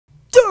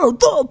We're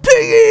the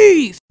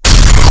Piggies!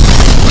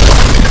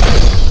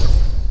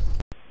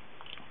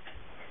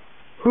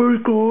 Hey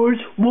guys,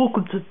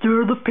 welcome to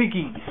They're the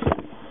Piggies.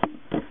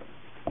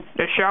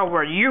 The show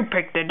where you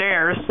pick the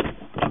dares.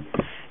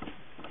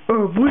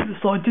 We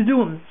decided to do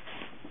them.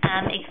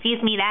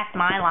 Excuse me, that's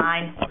my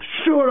line.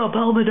 Shut up,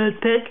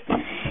 helmeted pig.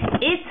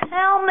 It's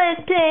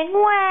Helmet Pig,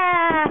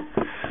 wah!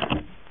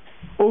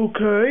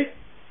 Okay,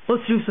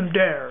 let's do some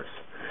dares.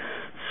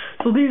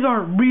 So these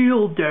aren't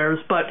real dares,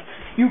 but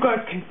you guys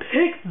can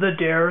pick the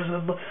dares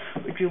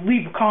if you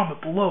leave a comment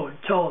below and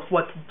tell us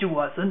what to do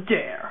as a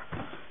dare.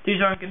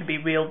 These aren't going to be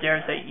real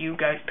dares that you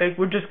guys pick.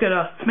 We're just going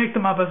to make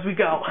them up as we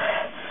go.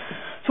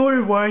 So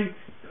anyway,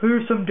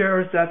 here's some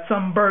dares that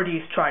some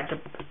birdies tried to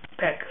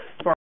pick.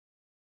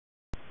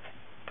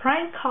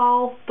 Prank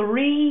call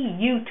 3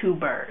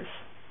 YouTubers.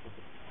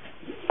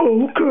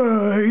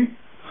 Okay.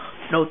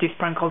 No, these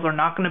prank calls are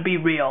not going to be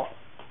real.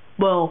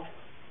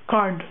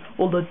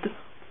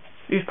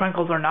 These prank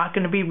calls are not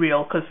going to be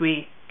real because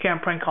we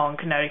can't prank call in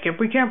Connecticut.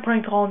 We can't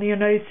prank call in the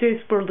United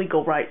States for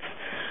legal rights.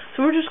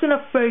 So we're just going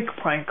to fake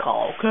prank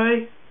call,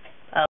 okay?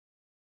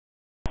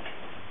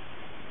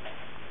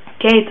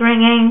 Okay, it's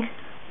ringing.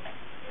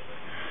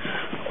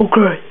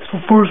 Okay, so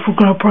first we're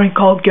going to prank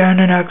call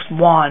Ganon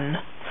X1.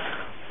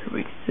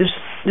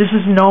 This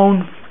is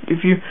known,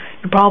 if you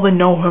probably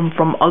know him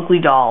from Ugly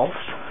Dolls,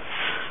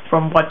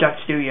 from What That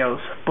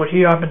Studios, but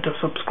he happened to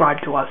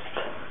subscribe to us.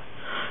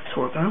 So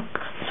we're gonna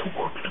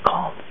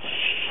call him.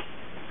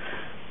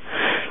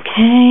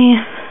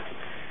 Okay.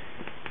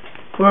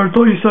 Well, I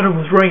thought you said it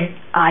was ringing.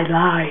 I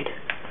lied.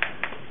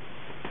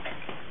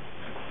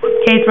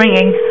 Okay, it's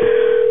ringing.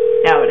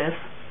 Now it is.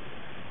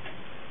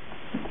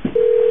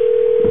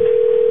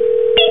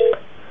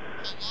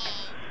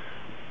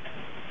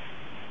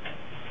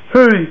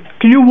 Hey,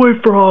 can you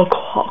wait for a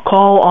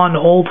call on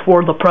hold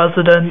for the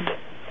President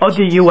of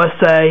the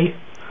USA?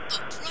 The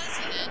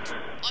President?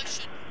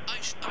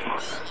 I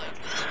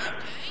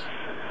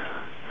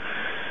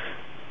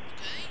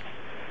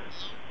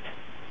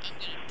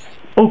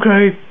will, okay?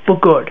 Okay,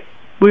 but good.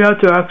 We have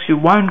to ask you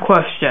one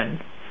question.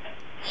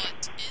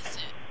 What is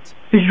it?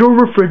 Is your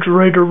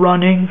refrigerator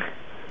running?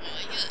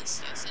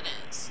 Yes it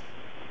is.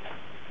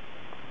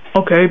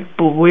 Okay,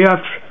 but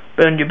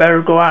then you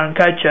better go out and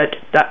catch it.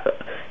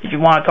 If you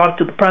want to talk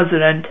to the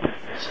President. Okay,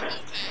 I'll do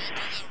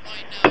that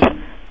right now.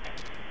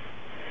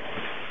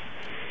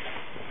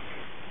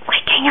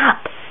 Wait, hang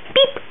up.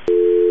 Beep.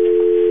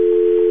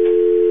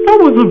 That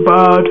wasn't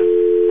bad.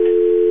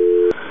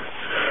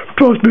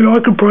 Trust me, I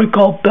can prank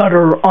call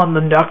better on the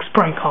next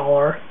prank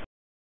caller.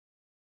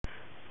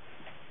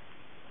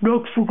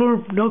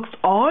 Next,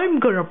 I'm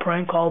gonna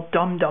prank call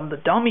Dum Dum the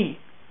Dummy.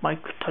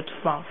 Mike, touch the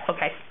phone.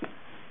 Okay.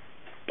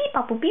 Beep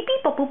bop boop, beep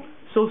beep bop boop.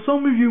 So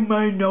some of you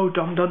may know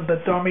Dum Dum the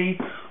Dummy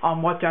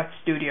on What That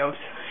Studios.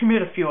 He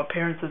made a few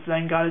appearances,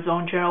 then got his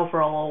own channel for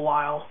a little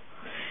while.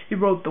 He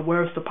wrote the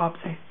Where's the Pop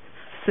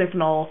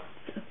Signal.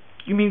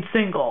 You mean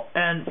single?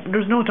 And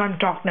there's no time to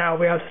talk now.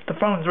 The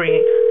phone's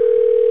ringing.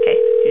 Okay,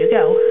 here you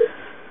go.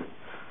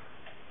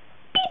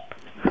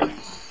 Who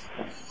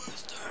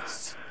is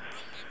this?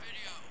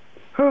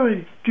 Bring me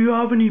video. Hey, do you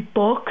have any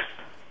books?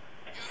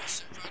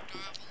 Yes, in fact I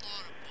have a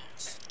lot of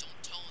books.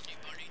 Don't tell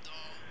anybody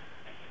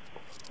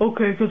though.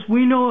 Okay, because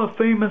we know a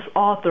famous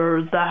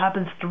author that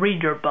happens to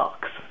read your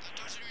books. That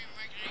doesn't even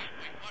make any...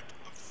 Wait, what? A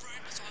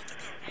famous author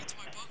that reads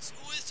my books?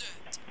 Who is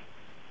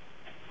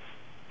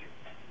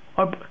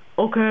it?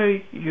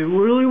 Okay,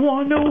 you really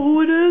want to know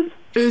who it is?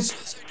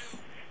 Yes, I do.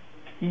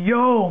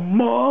 Yo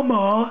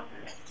Mama.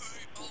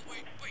 Okay, oh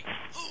wait,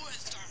 who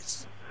is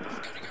this? I'm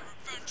gonna get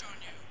revenge on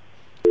you.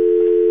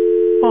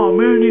 Oh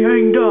man, he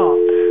hanged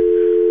up.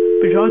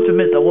 But you have to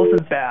admit, that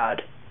wasn't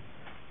bad.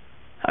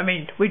 I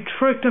mean, we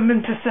tricked him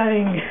into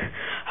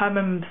have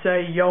him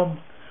say, yo,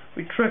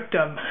 we tricked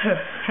him.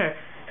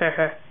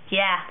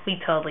 Yeah, we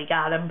totally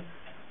got him.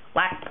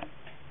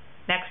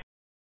 Next.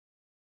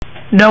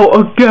 No,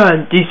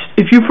 again,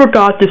 if you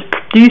forgot this,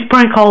 these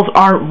prank calls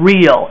aren't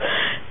real.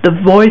 The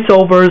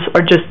voiceovers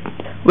were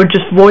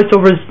just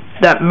voiceovers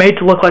that made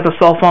to look like a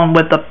cell phone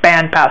with a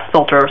bandpass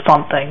filter or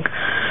something.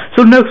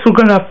 So next we're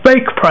gonna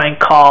fake prank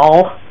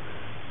call.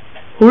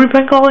 Who are we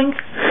prank calling?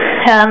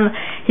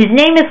 His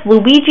name is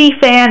Luigi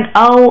Fan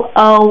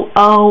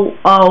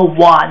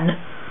 00001.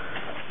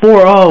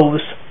 4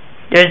 O's.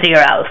 There's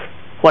zeros.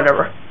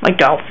 Whatever. My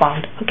dial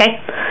phone. Okay?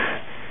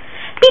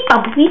 Beep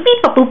bop boop beep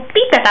beep bop boop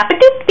beep bop a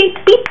doop beep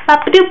beep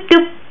bop a doop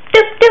doop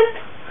doop doop.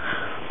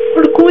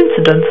 What a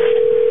coincidence.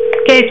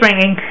 Okay, it's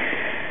ringing.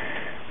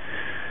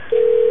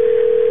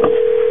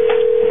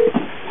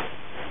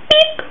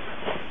 Beep.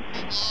 Hello?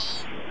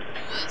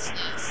 Who is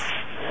this?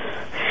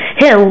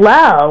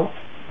 Hello.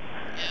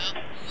 Yeah,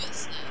 who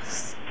is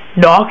this?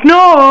 Knock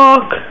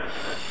knock.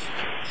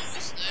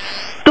 Who's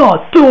there? The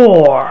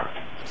door.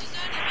 What does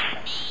that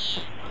even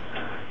mean?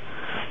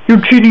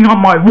 You're cheating on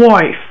my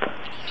wife.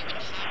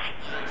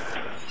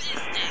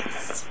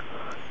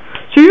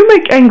 So you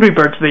make Angry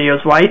Birds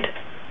videos, right?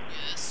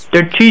 Yes.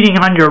 They're cheating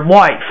on your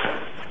wife.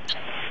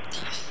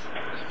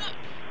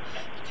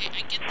 You're not... Okay,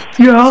 I get the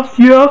Yeah,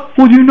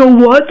 well, you know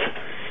what?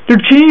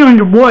 They're cheating on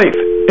your wife,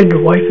 and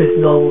your wife is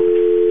no.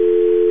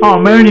 Oh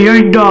man, he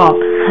ain't dumb.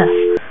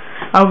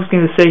 I was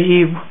gonna say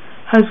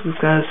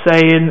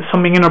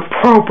something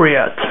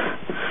inappropriate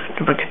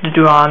to forget to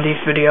do on these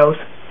videos.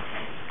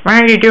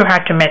 Well, you do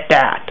have to admit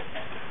that.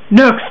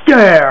 Next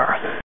dare.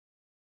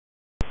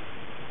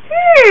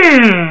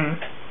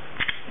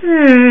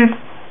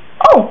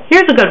 Oh,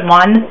 here's a good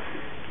one.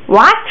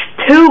 Watch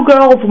Two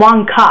Girls,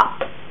 One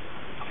Cup.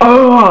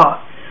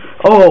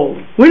 Oh,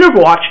 we never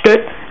watched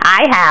it.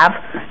 I have.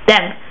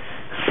 Then,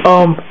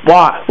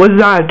 what? What does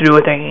that have to do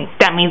with anything?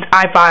 that means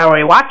I've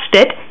already watched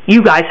it.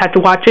 You guys have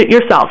to watch it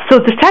yourself. So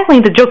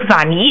technically the joke is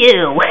on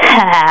you.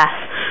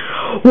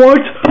 What?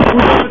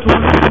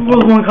 Two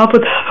Girls, One Cup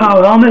with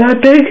how helmet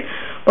that big?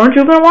 Aren't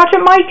you gonna watch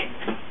it, Mike?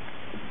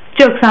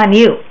 Joke's on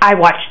you. I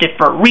watched it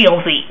for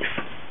realsies.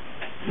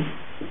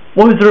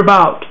 What is it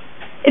about?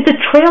 It's a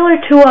trailer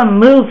to a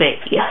movie.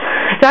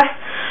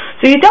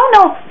 So you don't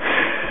know...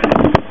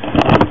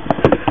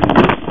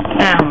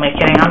 I'm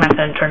kidding. I'm not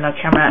going to turn the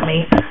camera at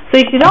me. So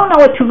if you don't know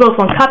what Two Girls,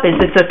 One Cup is,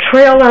 it's a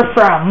trailer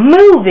for a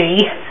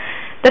movie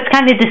that's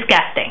kind of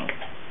disgusting.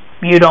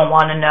 You don't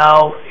want to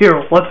know.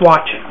 Here, let's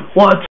watch.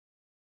 Let's.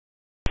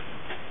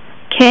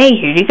 Okay,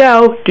 here you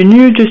go. Didn't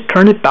you just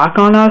turn it back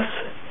on us?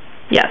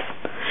 Yes.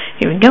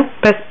 Here we go.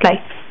 Press play.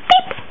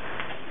 Beep.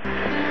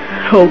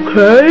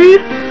 Okay.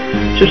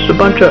 Just a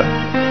bunch of...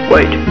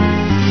 Wait.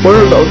 What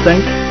are those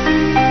things?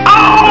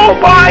 Oh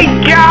my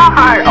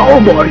god! Oh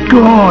my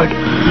god!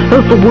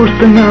 That's the worst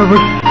thing I ever...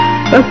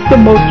 That's the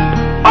most...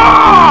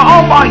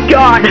 Oh my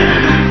god!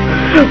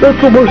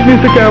 That's the worst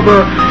music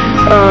ever.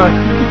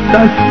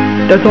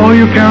 That's all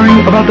you're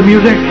caring about the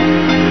music?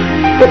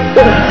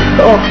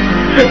 Oh,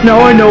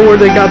 now I know where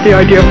they got the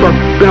idea from.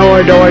 Now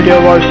I know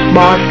idea where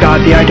Smosh got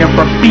the idea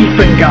from Beef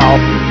and Go.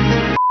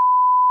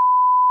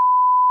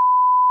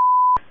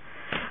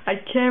 I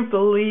can't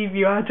believe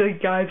you actually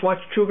guys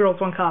watched Two Girls,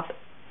 One Cup.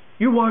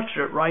 You watched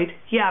it, right?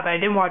 Yeah, but I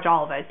didn't watch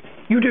all of it.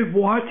 You did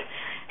what?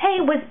 Hey,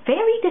 it was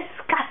very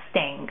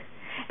disgusting.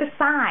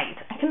 Besides,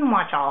 I didn't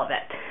watch all of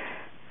it.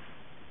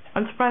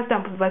 I'm surprised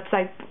that the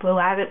website Blue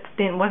Habits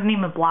wasn't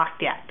even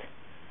blocked yet.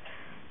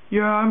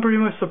 Yeah, I'm pretty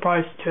much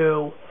surprised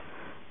too.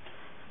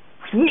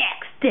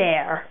 Next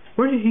dare.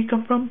 Where did he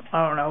come from?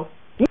 I don't know.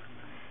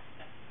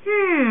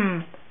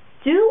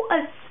 Do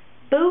a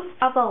spoof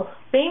of a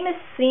famous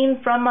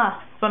scene from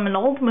an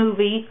old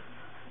movie,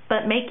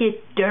 but make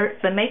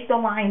the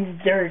lines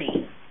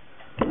dirty.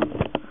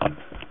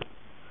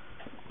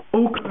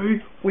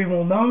 Okay, we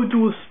will now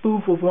do a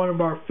spoof of one of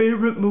our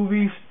favorite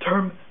movies,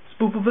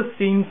 spoof of a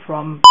scene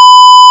from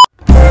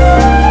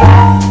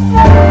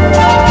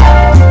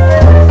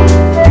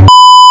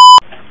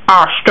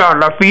Hasta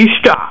la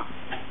vista,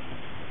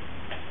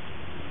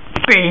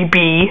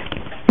 baby.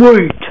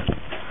 Wait.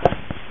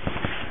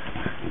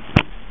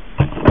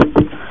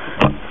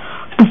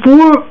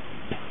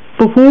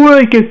 Before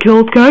I get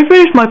killed, can I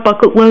finish my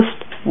bucket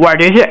list?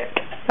 What is it?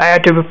 I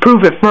have to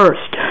approve it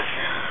first.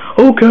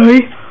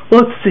 Okay,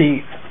 let's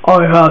see. I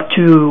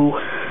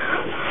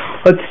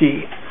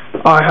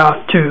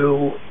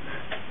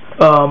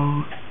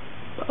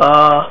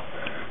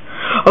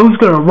was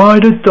gonna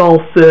ride a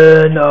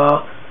dolphin,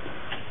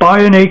 buy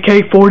an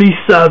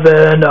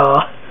AK-47,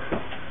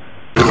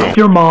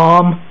 your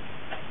mom.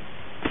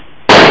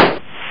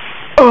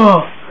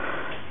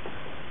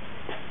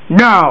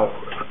 No.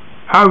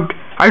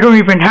 I don't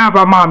even have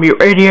a mom, you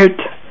idiot.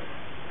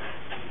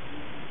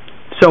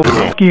 So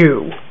f***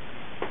 you.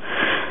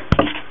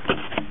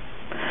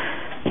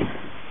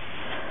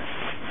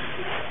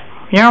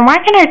 You know, why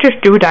can't I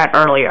just do that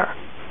earlier?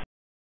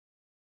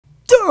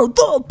 They're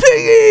the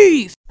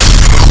piggies!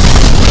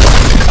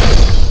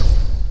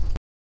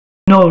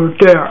 No,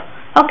 there.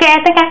 Okay,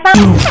 I think I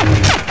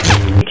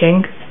found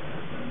King.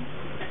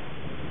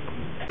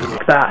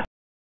 Like that.